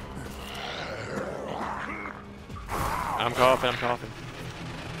 I'm coughing. I'm coughing.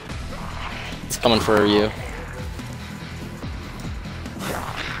 It's coming for you.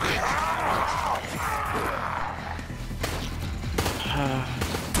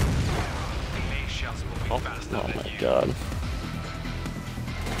 Glaciers moving faster Oh than my you. god.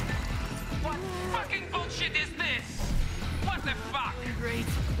 What fucking bullshit is this? What the fuck? Great.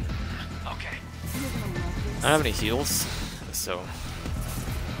 Okay. I don't have any heals, so.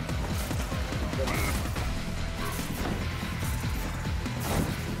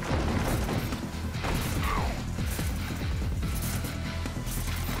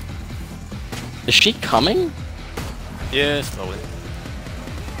 Is she coming? Yeah, slowly. Let's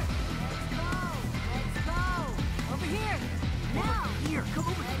go. Over here. Now. Here. Come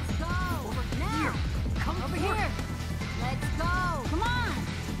over. Let's go. Over now. Come over here. Let's go. Come on.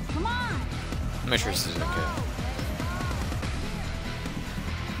 Come on. Make sure this is okay.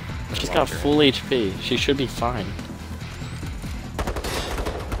 She's got full HP. She should be fine.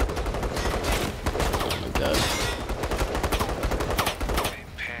 Oh my god.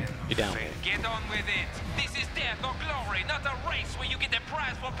 You down. Get on with it. This is death or glory, not a race where you get a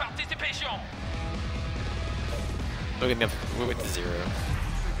prize for participation. Look at me. We went to 0.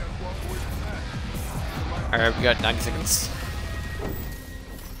 Alright, we got 90 seconds.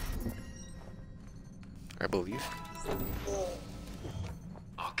 I believe.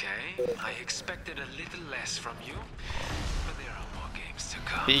 Okay, I expected a little less from you, but there are more games to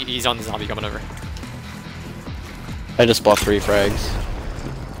come. He's on the zombie coming over. I just bought 3 frags.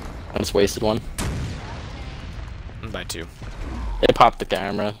 I just wasted one. I'm by 2. It popped the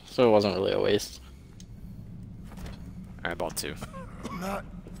camera, so it wasn't really a waste. Alright, I bought 2. I'm not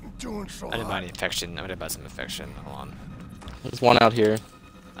doing so I didn't buy hot. any infection. I'm gonna buy some infection. Hold on. There's one out here.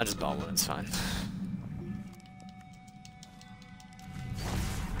 I just bought one. It's fine.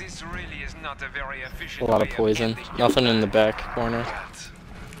 This really is not a very A efficient lot way of poison. ending your Nothing in the life, back corner.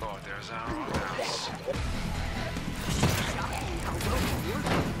 but orders are orders.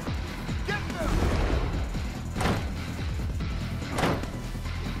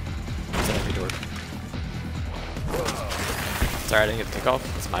 It's an empty door. Sorry, I didn't get the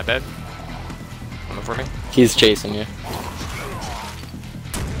kickoff. It's my bad. Coming for me. He's chasing you.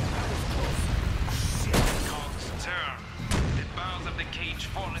 Cogs turn. The bars of the cage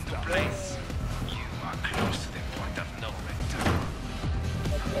fall into place. You are close to the point of no return.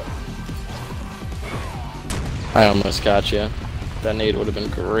 I almost got you. That nade would have been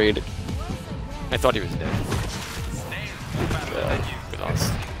great. I thought he was dead. Snails faster than you, Good loss.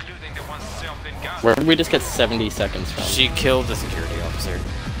 including the ones served in gun. Where did we just get 70 seconds from? She killed the security officer.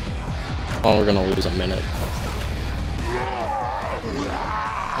 Oh, we're gonna lose a minute.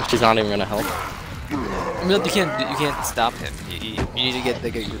 She's not even gonna help. I mean, you can't stop him. You need to get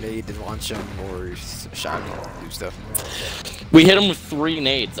like a grenade to launch him or a shotgun to do stuff. We hit him with 3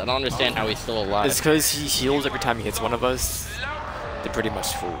 nades. I don't understand how he's still alive. It's because he heals every time he hits one of us. They're pretty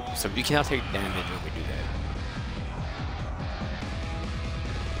much full, so we cannot take damage when we do that.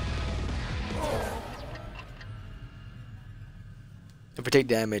 If we take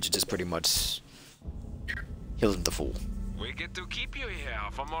damage, it just pretty much heals him to full. We get to keep you here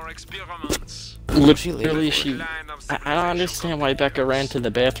for more experiments. Literally, I don't Line understand why Becca ran to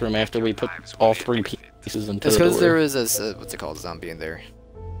the bathroom after we put all 3 pieces into It's the because there door. is a what's it called, zombie in there.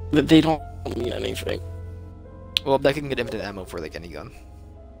 They don't mean anything. Well, Becca can get infinite ammo for like any gun.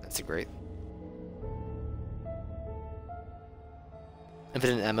 That's great.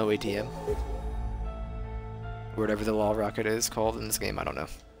 Infinite ammo ATM. Whatever the wall rocket is called in this game, I don't know.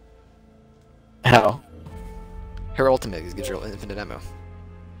 How? Her ultimate gives you infinite ammo.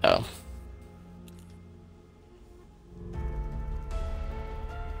 Oh.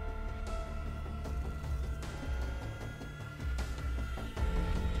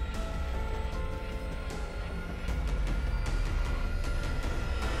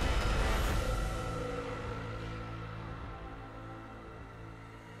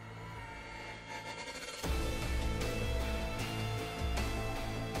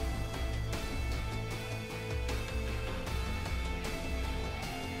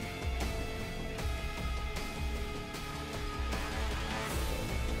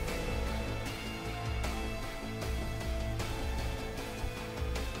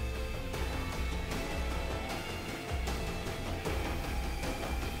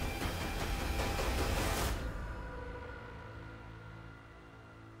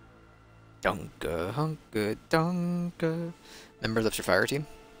 Dunka, hunka, dunka. Members of your fire team?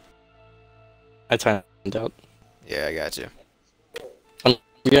 I timed out. Yeah, I got you. I'm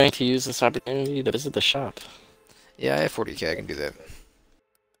going to use this opportunity to visit the shop. Yeah, I have 40k, I can do that.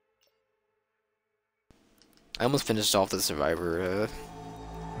 I almost finished off the survivor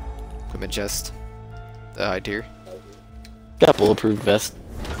equipment chest. The high tier. Got bulletproof vest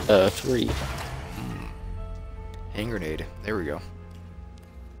 3. Hand grenade. There we go.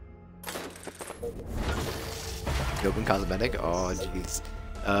 The open cosmetic? Oh, jeez.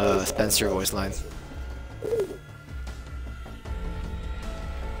 Spencer voice line.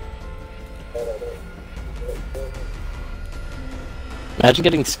 Imagine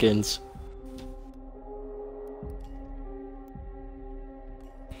getting skins.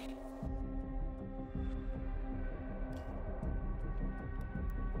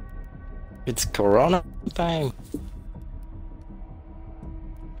 It's Corona time.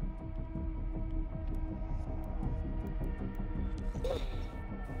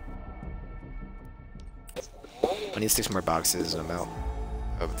 I need 6 more boxes and I'm out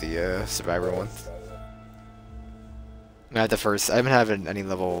of the survivor one. I had the first. I haven't had any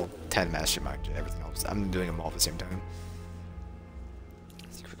level 10 master match. Everything else. I'm doing them all at the same time.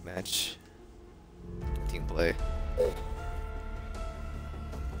 Let's do a quick match. Team play.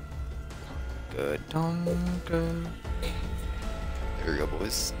 Good. Tonka. There we go,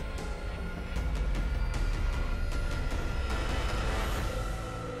 boys.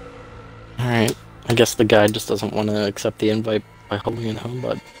 Alright. I guess the guy just doesn't want to accept the invite by holding it home,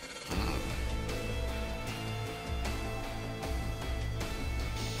 but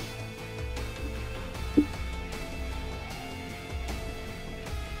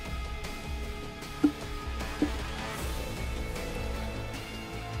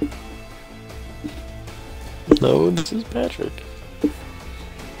hello, this is Patrick.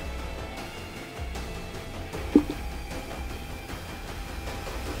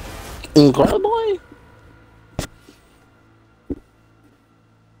 Incredible!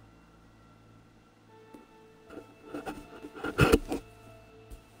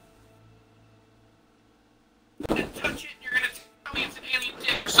 Touch it, you're gonna tell me it's an alien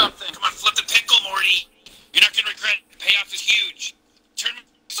dick or something. Come on, flip the pickle, Morty. You're not gonna regret it. The payoff is huge. Turn.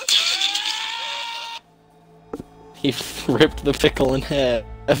 He ripped the pickle in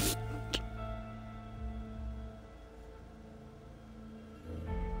half.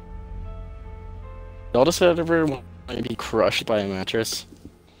 Y'all just ever want to be crushed by a mattress?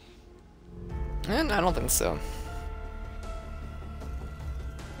 And I don't think so.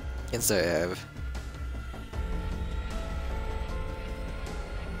 Can't say I have.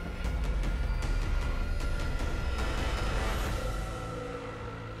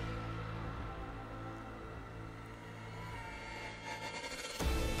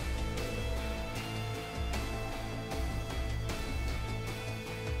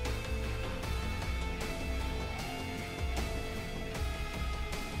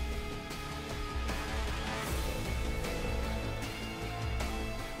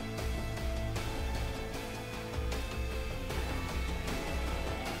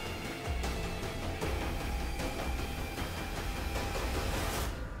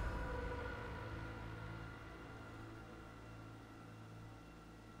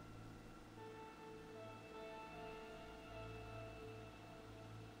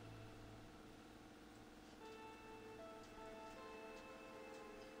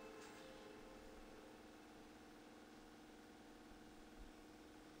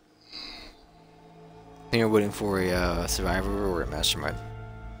 think you're waiting for a survivor or a mastermind.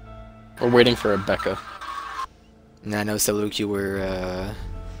 We're waiting for a Becca. Nano, Saluki, or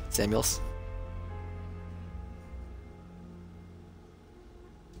Samuels.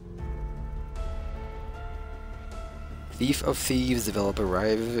 Thief of Thieves developer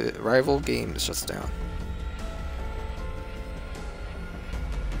rival games shuts down.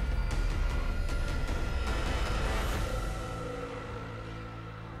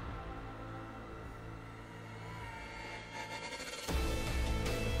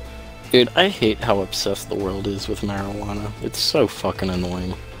 Dude, I hate how obsessed the world is with marijuana. It's so fucking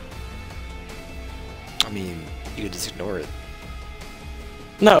annoying. I mean, you could just ignore it.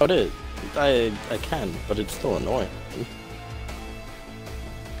 No, it is. I can, but it's still annoying.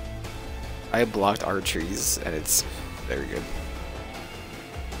 I blocked our trees, and it's very good.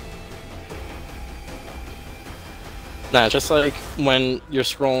 Nah, just like when you're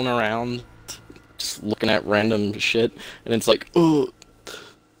scrolling around, just looking at random shit, and it's like, oh,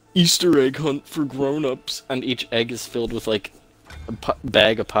 Easter egg hunt for grown-ups, and each egg is filled with like a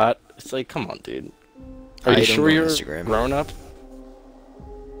bag of pot. It's like, come on, dude. Are you sure you're a grown-up?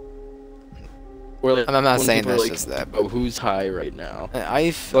 Or like, I'm not saying that's like, just that. Oh, who's high right now?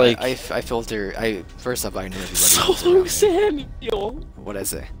 I filter. First off, I knew everybody. Solo Samuel. What'd I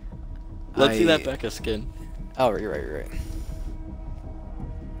say? Let's see that Becca skin. Oh, you're right. You're right.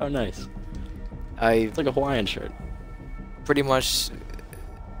 Oh, nice. It's It's like a Hawaiian shirt. pretty much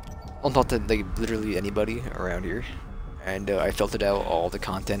on top of like literally anybody around here, and I filtered out all the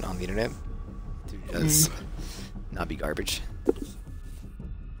content on the internet to just not be garbage.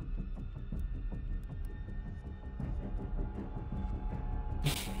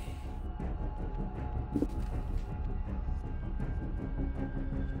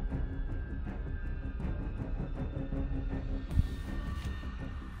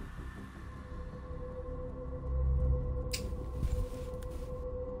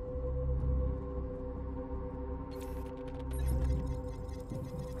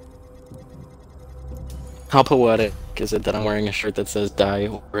 How poetic is it that I'm wearing a shirt that says die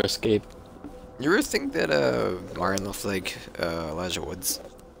or escape? You ever think that Martin looks like Elijah Woods?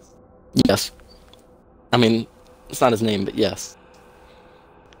 Yes. I mean, it's not his name, but yes.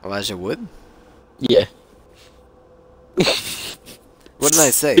 Elijah Wood? Yeah. What did I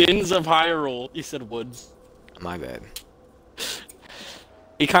say? Skins of Hyrule. You said Woods. My bad.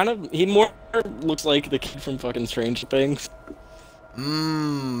 He more looks like the kid from fucking Stranger Things.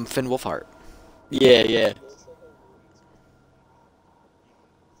 Finn Wolfhard. Yeah, yeah.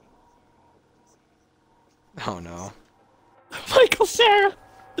 Oh no. Michael Cera!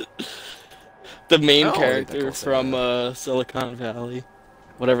 The main Oh, character Michael from Silicon Valley.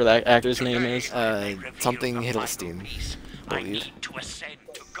 Whatever that actor's name is. Something Hiddleston, I believe.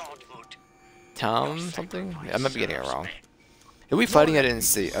 Tom something? I might be getting it wrong. Who are we fighting? I didn't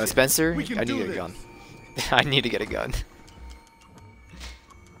see. Spencer? I need to get a gun. I need to get a gun.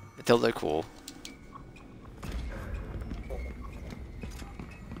 Until they're cool.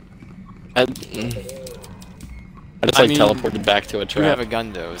 I just teleported back to a You trap. have a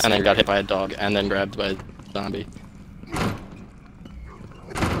gun though. So and then got hit by a dog and then grabbed by a zombie.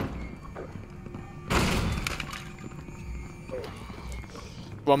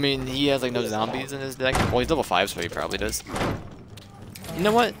 Well, I mean, he has like no zombies in his deck. Well, he's level 5, so he probably does. You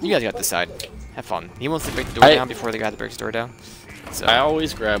know what? You guys got this side. Have fun. He wants to break the door down before the guy that breaks the door down. So I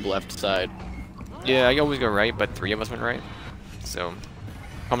always grab left side. yeah, I always go right, but 3 of us went right. So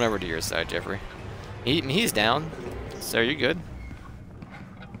coming over to your side, Jeffrey. He's down, so you're good.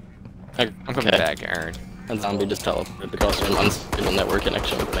 I'm coming back, Aaron. A zombie just teleported because of an unstable network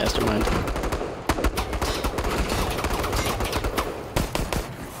connection with Mastermind.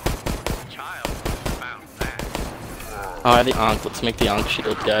 Oh, I have the Ankh. Let's make the Ankh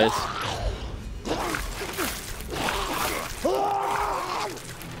shield, guys.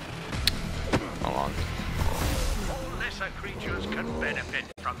 Hold on. Lesser creatures can benefit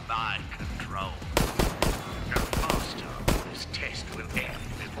from my control. The master of this test will end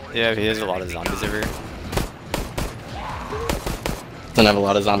before Yeah, he has a lot of zombies over here. Doesn't have a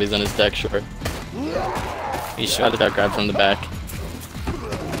lot of zombies in his deck, sure. He I should. just got grabbed from the back.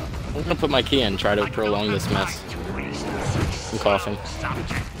 I'm gonna put my key in and try to prolong this mess. I'm coughing.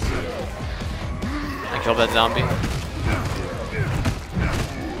 I killed that zombie.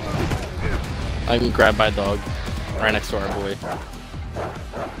 I'm grabbed by a dog. Right next to our boy.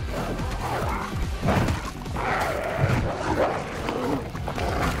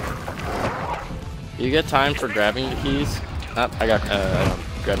 You get time for grabbing the keys? I got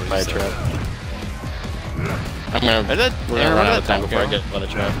grabbed by a trap. We're gonna run out of time before I get by the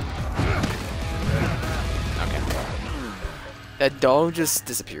trap. That dog just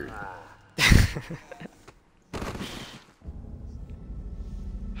disappeared.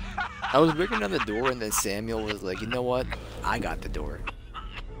 I was breaking down the door and then Samuel was like, you know what? I got the door.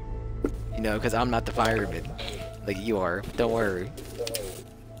 You know, because I'm not the fireman. Like you are. Don't worry.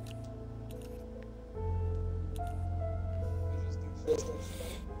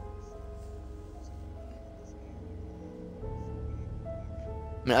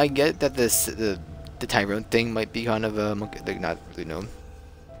 I mean, I get that the Tyrone thing might be kind of like not really known.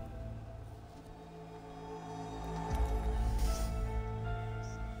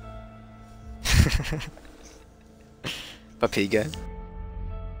 Papiga.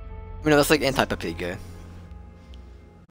 I mean, that's like anti-Papiga.